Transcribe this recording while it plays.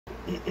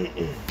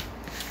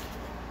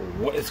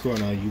What is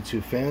going on,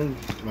 YouTube fans?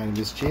 My name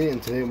is Jay,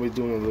 and today we're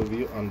doing a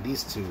review on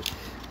these two.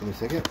 Give me a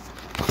second.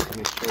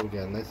 Make sure we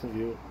got a nice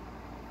view.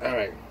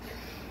 Alright.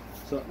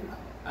 So,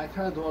 I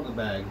kind of draw the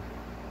bag.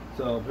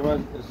 So, pretty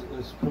much,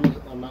 it's pretty much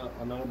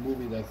another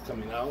movie that's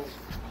coming out.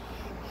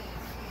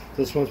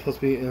 This one's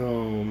supposed to be,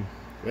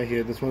 right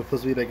here. This one's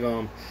supposed to be like,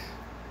 a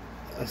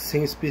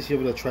same species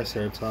of the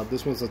Triceratops.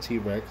 This one's a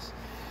T-Rex.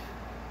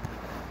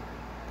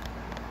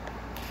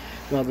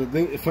 Now, the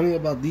thing funny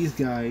about these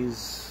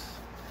guys,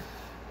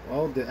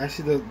 well,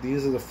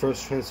 these are the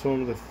first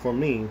Transformers for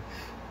me.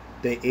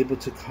 They're able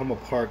to come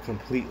apart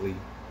completely.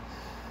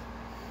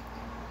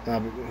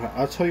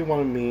 I'll tell you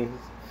what I mean.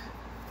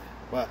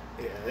 But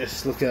yeah,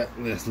 let's look at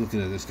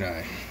this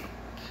guy.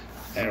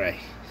 All right.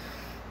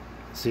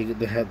 See,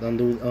 they had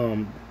undo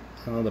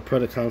the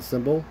Predacon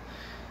symbol.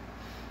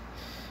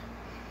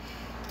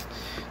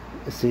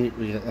 See,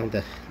 we got look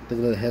at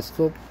the head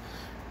sculpt.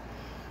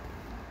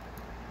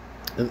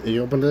 And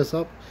you open this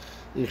up,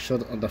 you show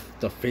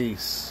the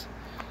face.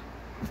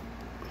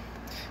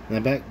 In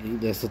the back,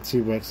 there's the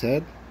T-Rex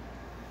head.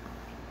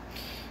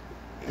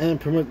 And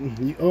people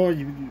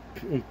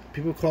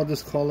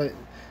call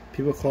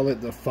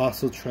it the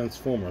fossil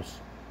Transformers.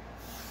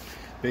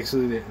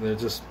 Basically, they're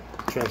just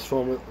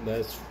Transformers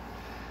that's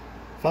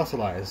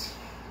fossilized.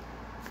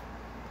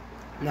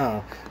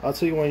 Now, I'll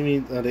tell you what you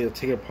need. They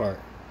take it apart.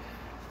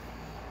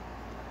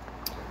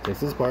 Take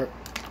this part.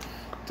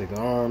 Take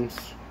the arms.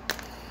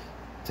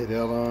 Take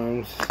the other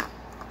arms.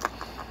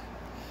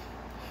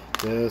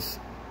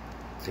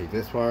 Take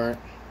this part.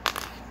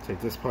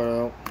 Take this part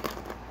out.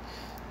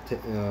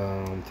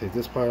 Take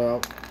this part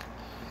out.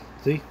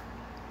 See?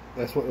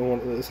 That's what we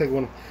want. It's like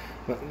one.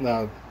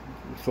 Now,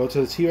 go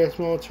to the T-Rex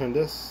mode. Turn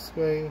this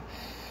way.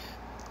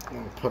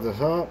 Put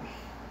this up.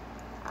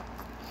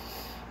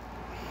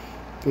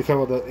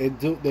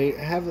 Because they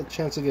have a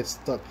chance to get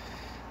stuck.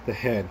 The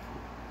head.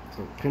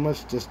 So pretty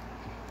much just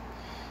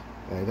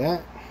like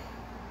that.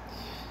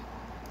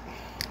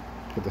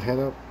 Put the head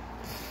up.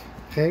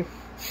 Okay.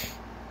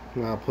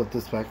 Now I'll put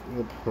this back.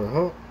 Put it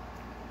up.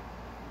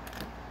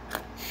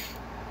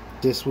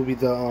 This will be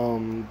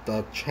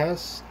the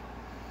chest.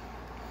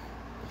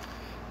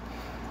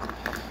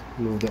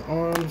 Move the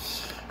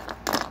arms,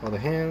 or the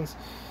hands.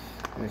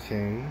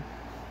 Okay.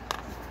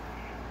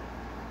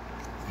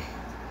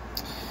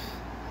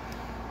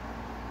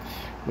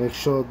 Make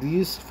sure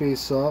these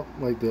face up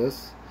like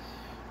this,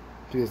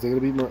 because they're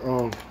gonna be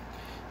more.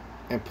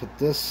 And put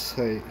this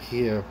right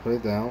here. Put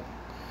it down.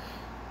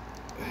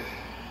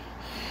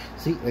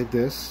 See, like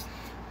this.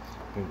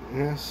 Like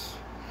this.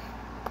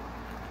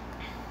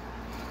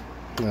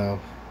 Now,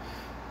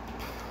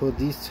 put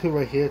these two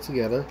right here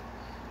together.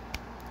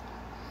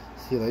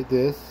 See, like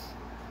this.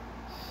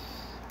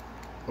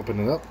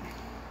 Open it up.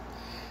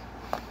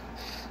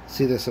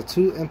 See, there's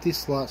two empty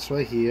slots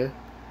right here.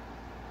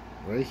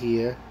 Right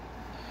here.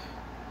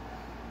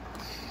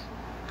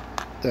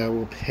 That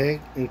will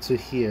peg into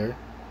here.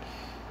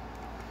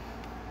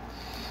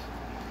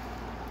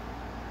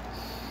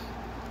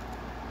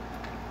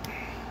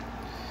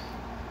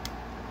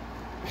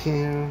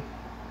 Here.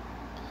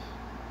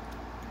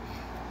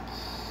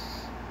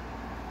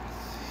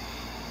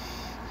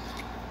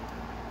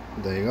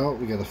 There you go.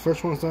 We got the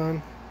first ones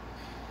done.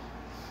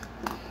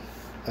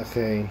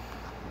 Okay.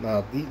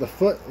 Now the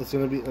foot is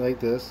gonna be like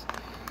this.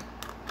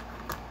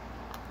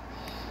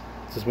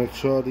 Just make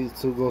sure these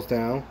two goes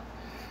down,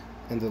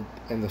 and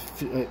the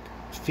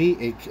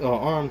feet,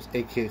 arms,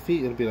 aka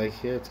feet, it'll be like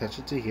here. Attach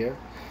it to here.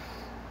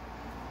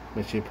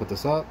 Make sure you put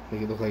this up.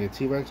 Make it look like a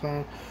T-Rex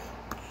arm.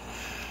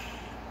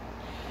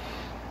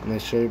 Make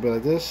sure you be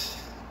like this.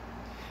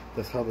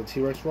 That's how the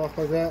T-Rex walk,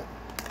 like that.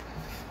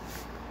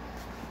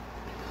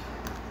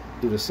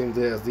 Do the same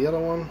thing as the other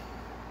one.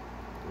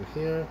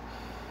 Here.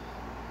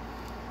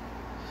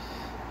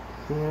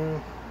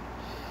 Here.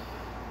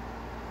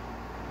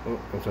 Oh,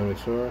 I'm trying to make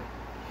sure.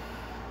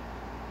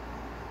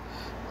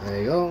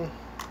 There you go.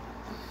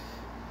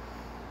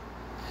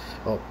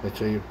 Oh, make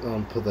sure you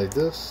put like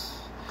this.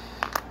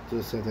 Do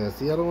the same thing as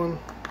the other one.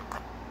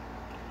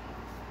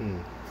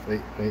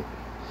 Wait.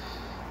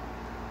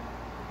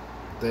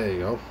 There you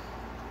go.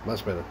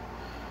 Much better.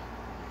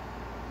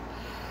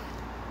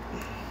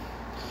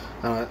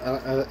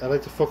 I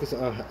like to focus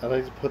on. I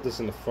like to put this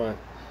in the front.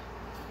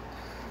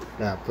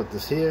 Now put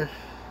this here.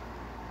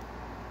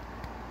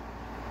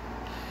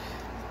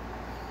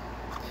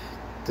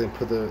 Then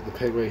put the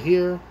peg right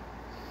here.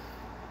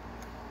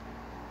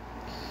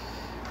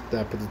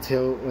 Then put the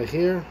tail right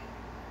here.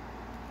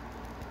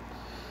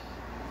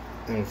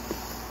 And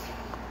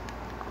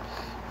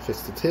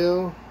fix the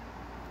tail.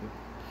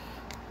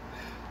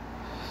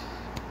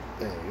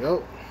 There you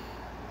go.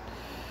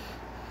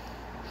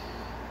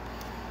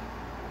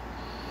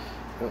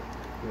 Oh,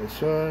 make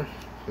sure.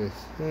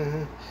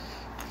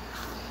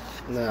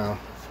 Now,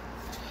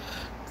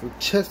 for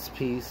chest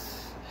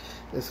piece,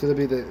 it's gonna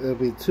be there'll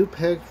be two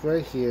pegs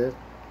right here.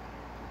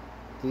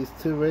 These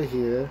two right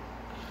here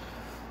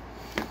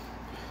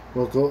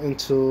will go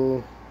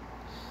into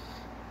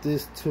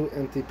these two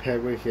empty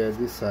pads right here,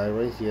 this side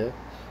right here.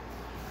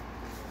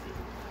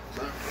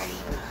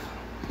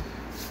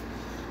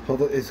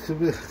 Although it's gonna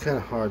be kind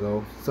of hard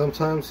though.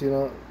 Sometimes, you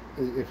know,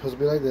 it's supposed to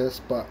be like this,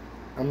 but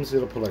I'm just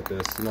gonna put it like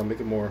this, you know, make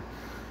it more.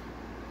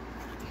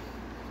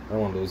 I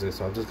don't want to lose it,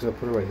 so I'm just gonna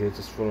put it right here,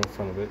 just in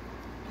front of it.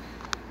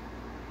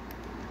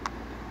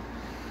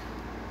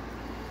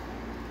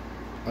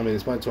 I mean,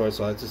 it's my toy,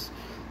 so I just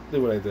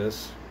do it like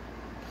this.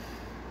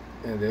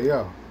 And there you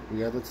go. We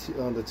got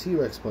the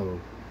T-Rex mode.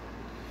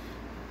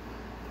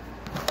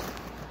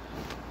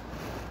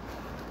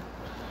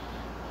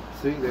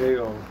 See, there you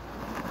go.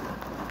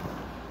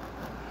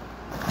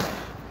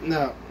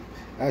 Now,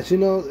 as you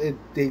know,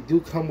 they do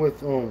come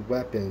with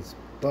weapons,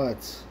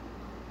 but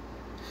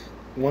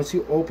once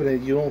you open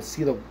it, you don't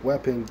see the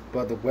weapon,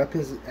 but the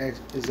weapon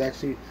is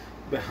actually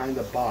behind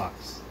the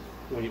box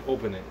when you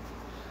open it.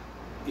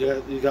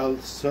 You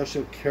gotta search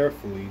it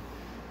carefully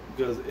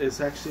because it's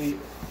actually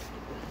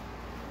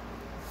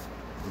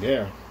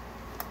there.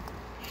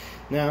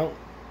 Now,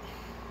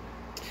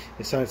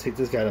 it's time to take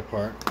this guy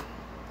apart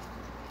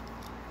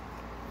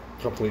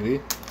completely.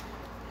 You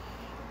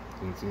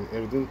can see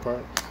everything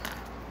apart.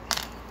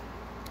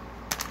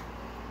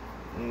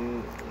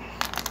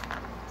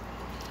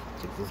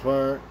 Take this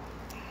part.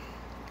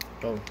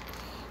 Oh,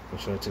 I'm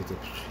trying to take the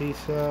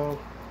piece out.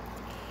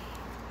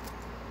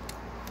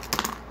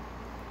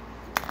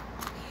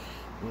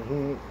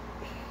 Now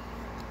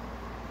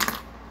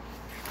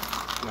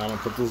I'm gonna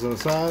put this on the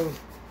side.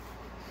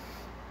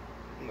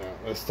 Now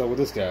let's start with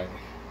this guy.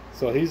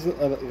 So he's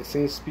the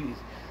same species,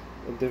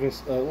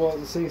 different. Well,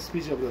 the same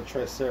species of the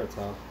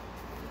Triceratops,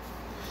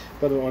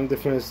 but the only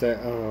difference is that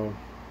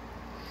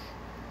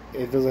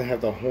it doesn't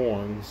have the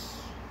horns.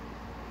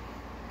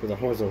 But the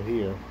horns are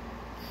here.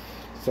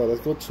 So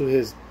let's go to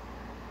his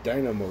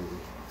dynamo.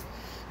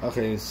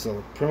 Okay,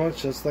 so pretty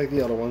much just like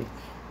the other one, you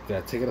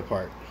gotta take it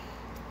apart.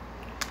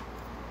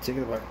 Take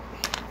it apart.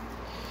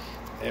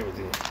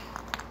 Everything.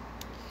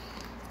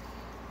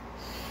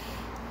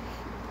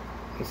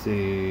 Let's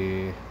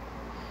see.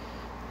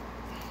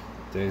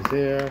 There's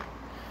there.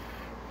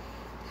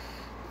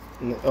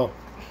 Oh,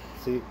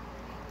 see,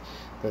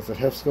 that's a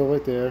heft skull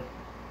right there.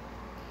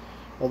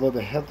 Although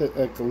they have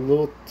like a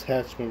little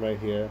attachment right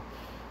here.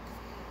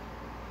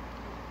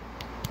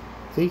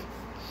 See,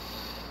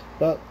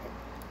 but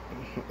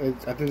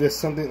I think there's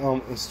something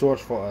in store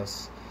for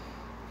us.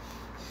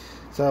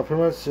 So I'll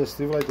pretty much just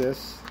leave it like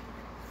this.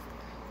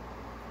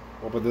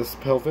 Open this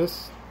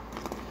pelvis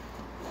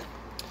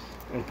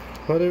and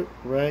put it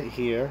right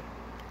here.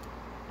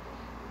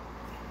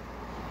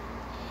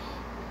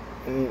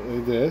 And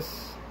like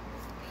this.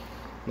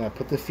 Now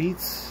put the feet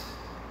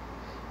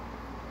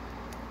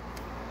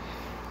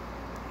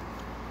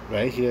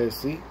right here.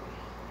 See.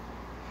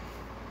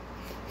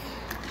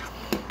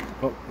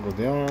 Oh, go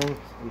down.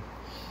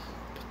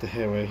 Put the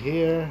hair right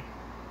here.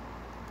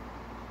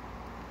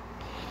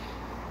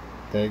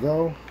 There you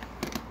go.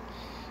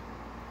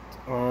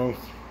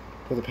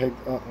 Put the peg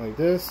up like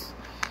this.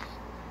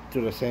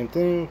 Do the same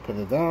thing. Put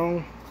it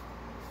down.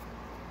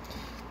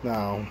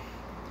 Now,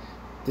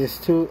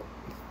 this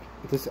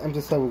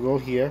empty side will go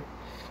here,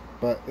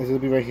 but it's gonna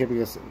be right here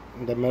because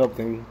the metal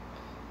thing.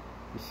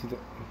 You see that?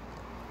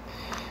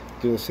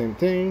 Do the same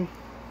thing.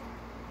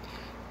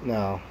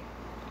 Now,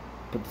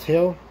 put the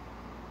tail.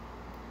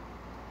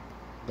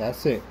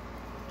 That's it.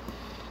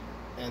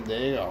 And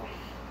there you go.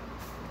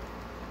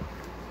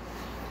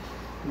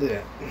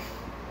 There.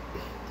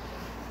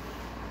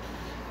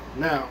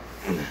 Now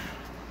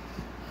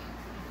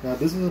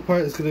this is the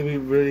part that's gonna be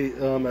really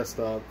messed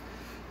up.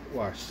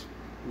 Watch.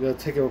 We're gonna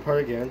take it apart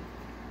again.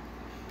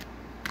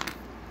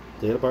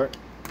 Take it apart.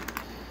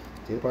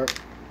 Take it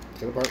apart.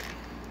 Take it apart.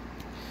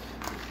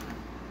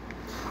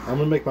 I'm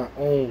gonna make my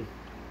own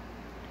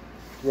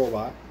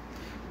robot.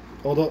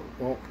 Although,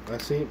 well,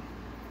 let's see.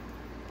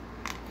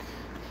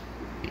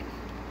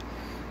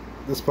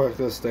 This part's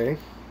gonna stay.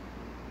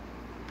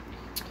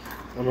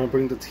 I'm gonna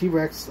bring the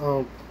T-Rex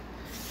a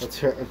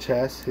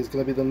chest. He's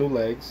gonna be the new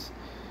legs.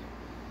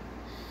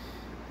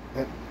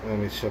 Let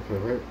me show it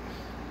right.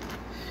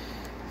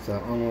 So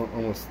I'm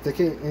gonna stick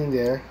it in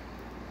there.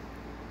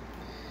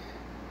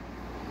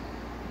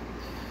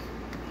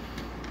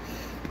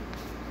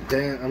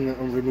 Then I'm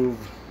gonna remove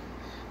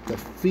the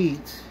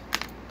feet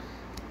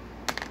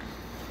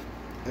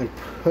and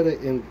put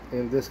it in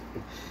this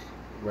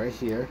right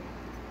here.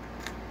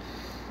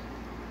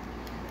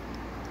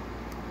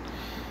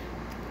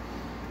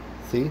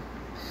 See?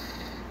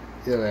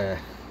 Yeah.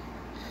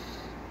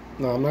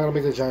 No, I'm not gonna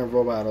make a giant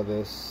robot out of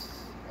this.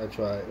 I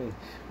tried.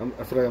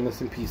 I feel like I'm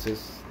missing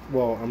pieces.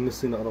 Well, I'm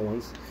missing the other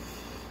ones.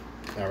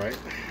 Alright.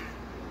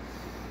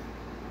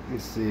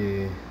 Let's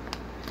see.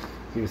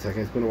 Give me a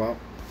second. It's been a while.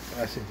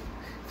 Actually,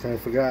 kind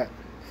of forgot.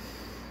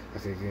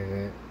 Okay, get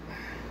it.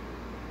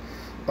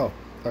 Oh,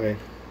 okay.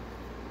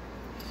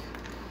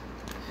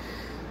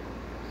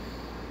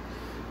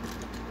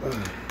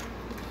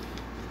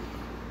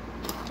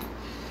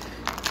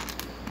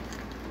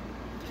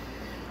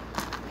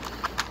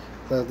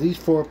 Now these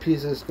 4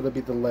 pieces are going to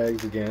be the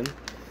legs again.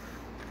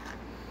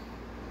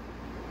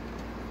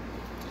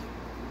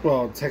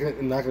 Well,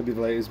 technically not gonna be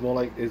the leg. It's more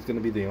like it's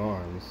gonna be the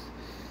arms.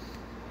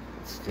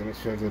 Let's make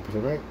sure I can put it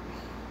right.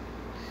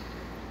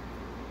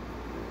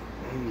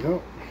 There you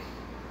go.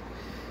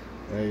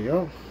 There you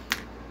go.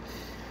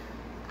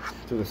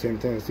 Do the same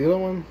thing as the other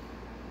one.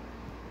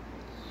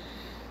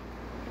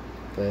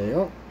 There you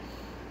go.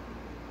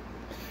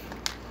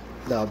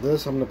 Now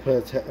this I'm gonna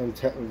put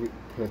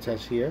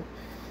attach here.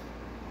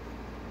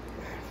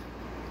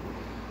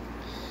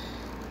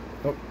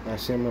 Oh,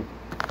 actually I'm gonna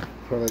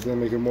put it to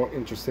make it more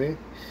interesting.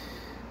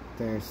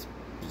 Then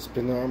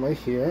spin the arm right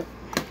here.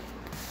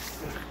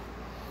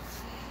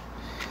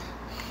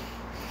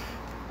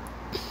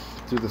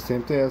 Do the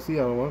same thing as the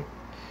other one.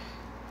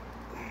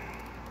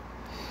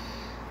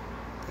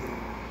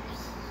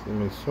 Let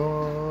me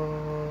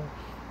sure.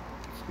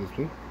 Excuse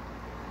me.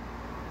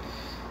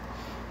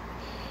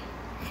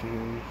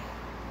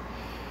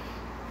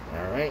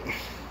 Alright.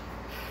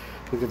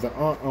 Look at the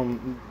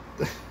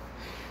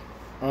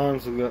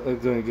arms are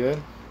doing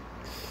good.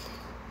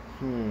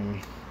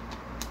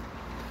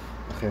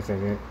 Okay, a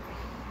second.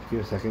 Give me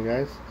a second,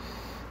 guys.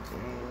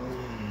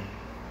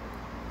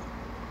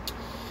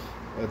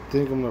 I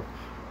think I'm gonna.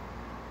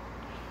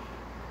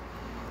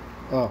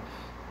 Oh,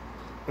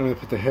 I'm gonna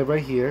put the head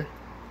right here.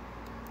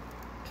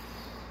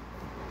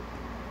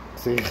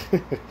 See?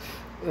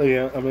 Oh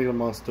yeah, I'm making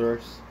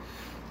monsters.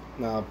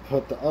 Now I'll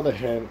put the other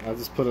head. I'll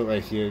just put it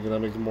right here. Gonna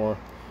make it more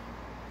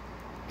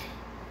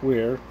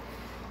weird.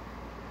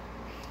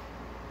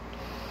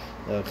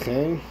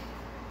 Okay.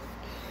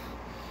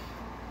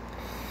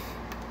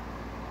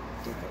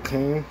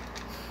 Okay.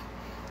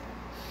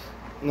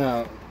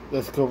 Now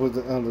let's go with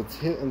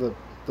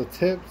the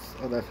tips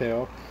of that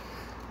tail.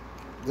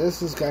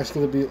 This is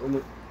actually going to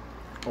be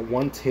a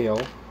one tail.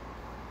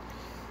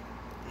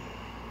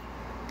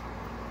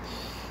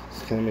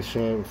 Just gonna make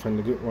sure we find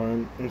a good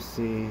one. Let's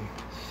see.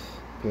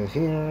 Put it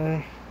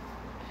here.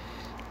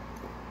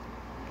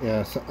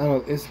 Yeah, so I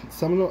don't know.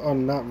 Some of them are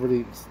not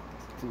really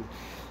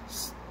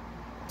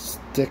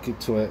sticking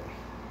to it.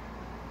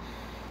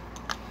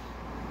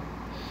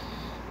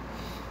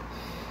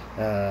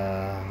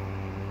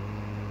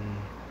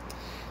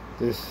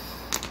 This.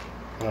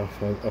 Oh, I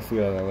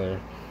forgot that later.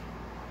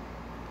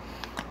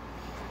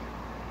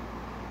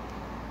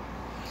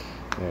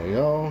 There you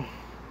go.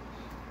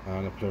 I'm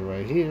gonna put it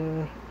right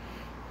here.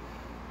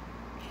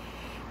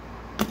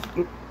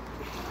 Oop.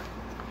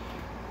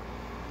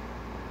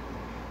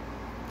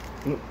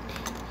 Oop.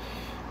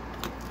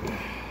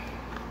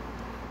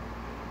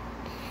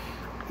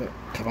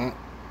 Come on.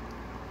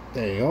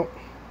 There you go.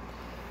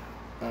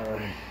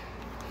 Alright.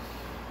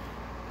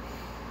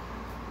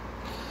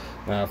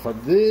 Now for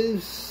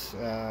this,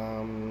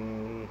 I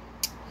mean,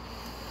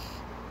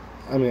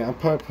 I'm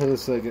probably put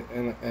this like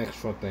an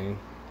extra thing.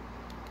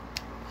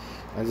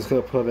 I'm just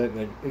gonna put it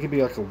like, it could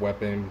be like a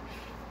weapon.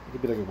 It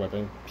could be like a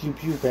weapon. Pew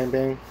pew bang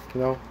bang,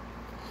 you know?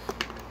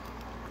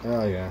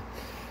 Oh yeah.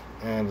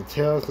 And the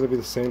tail is gonna be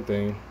the same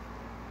thing.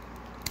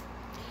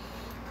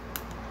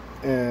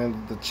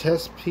 And the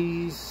chest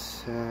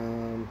piece,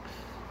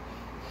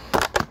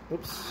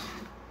 oops.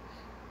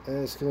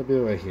 And it's gonna be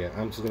right here.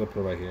 I'm just gonna put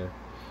it right here.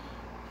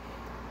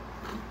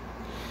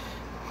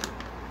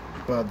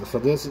 But for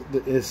this,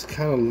 it's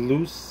kind of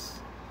loose.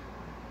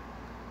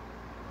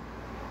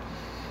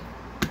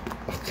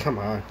 Oh, come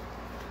on.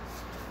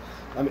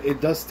 I mean, it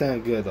does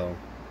stand good though.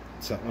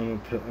 So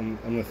I'm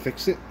gonna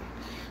fix it.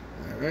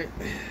 All right.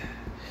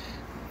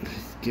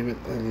 Give it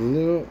a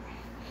little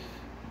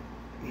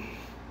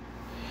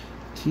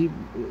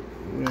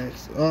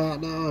T-Rex. Oh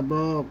no,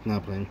 bro!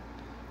 Not playing.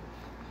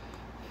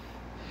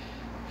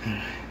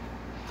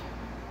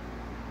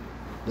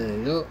 There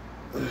you go.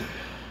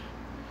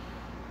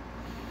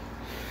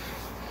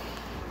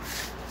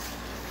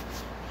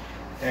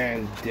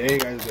 And there you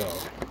guys go.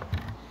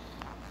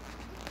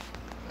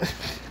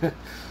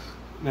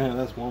 Man,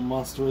 that's one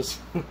monstrous.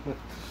 Look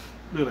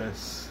at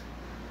this.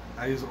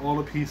 I use all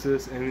the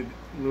pieces and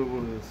look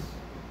at this.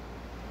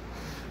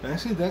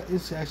 Actually, that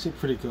is actually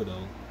pretty good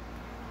though.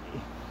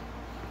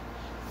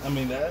 I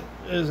mean, that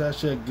is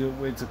actually a good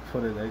way to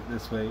put it like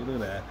this way.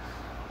 Look at that.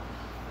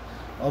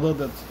 Although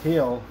the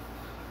tail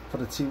for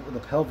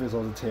the pelvis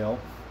of the tail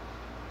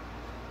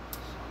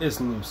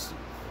is loose,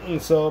 and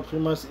so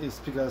pretty much it's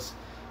because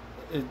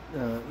it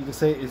you can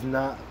say it's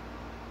not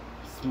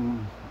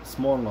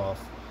small enough,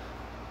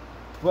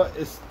 but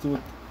it's still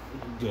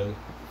good.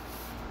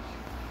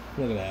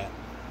 Look at that.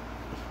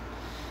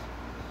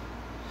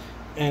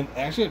 And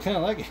actually I kind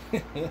of like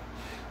it.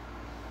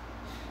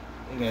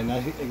 Okay, now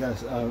it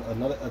got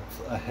another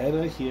a head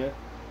right here.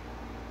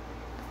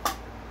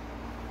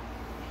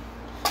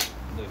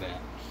 Look at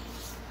that.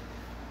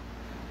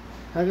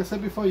 Like I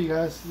said before, you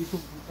guys, you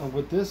could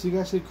with this you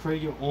guys should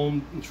create your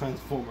own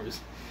Transformers.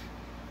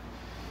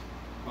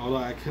 Although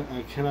I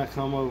cannot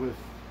come up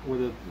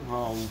with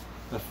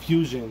a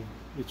fusion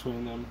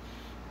between them,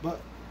 but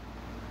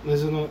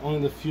this is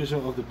only the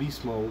fusion of the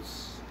beast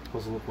modes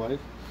supposed to look like.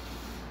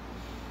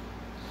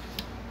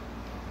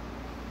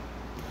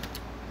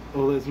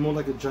 Oh, there's more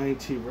like a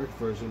giant T-Rex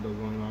version though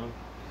going on.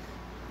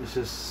 It's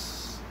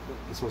just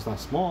This one's not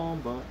small,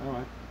 but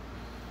alright.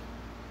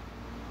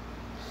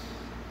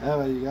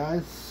 Alright, you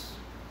guys.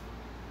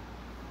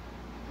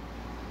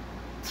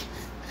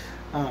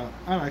 I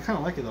kind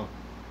of like it though.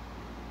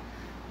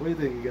 What do you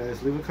think, you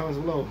guys? Leave a comments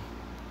below.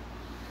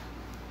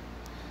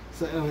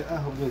 So anyway, I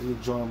hope you guys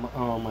enjoy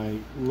my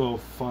little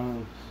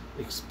fun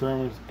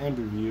experiment and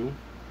review.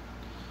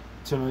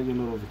 Turn on your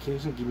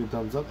notification, give me a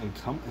thumbs up, and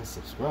comment and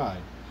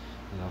subscribe.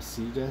 And I'll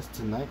see you guys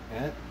tonight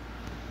at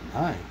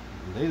 9.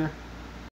 Later.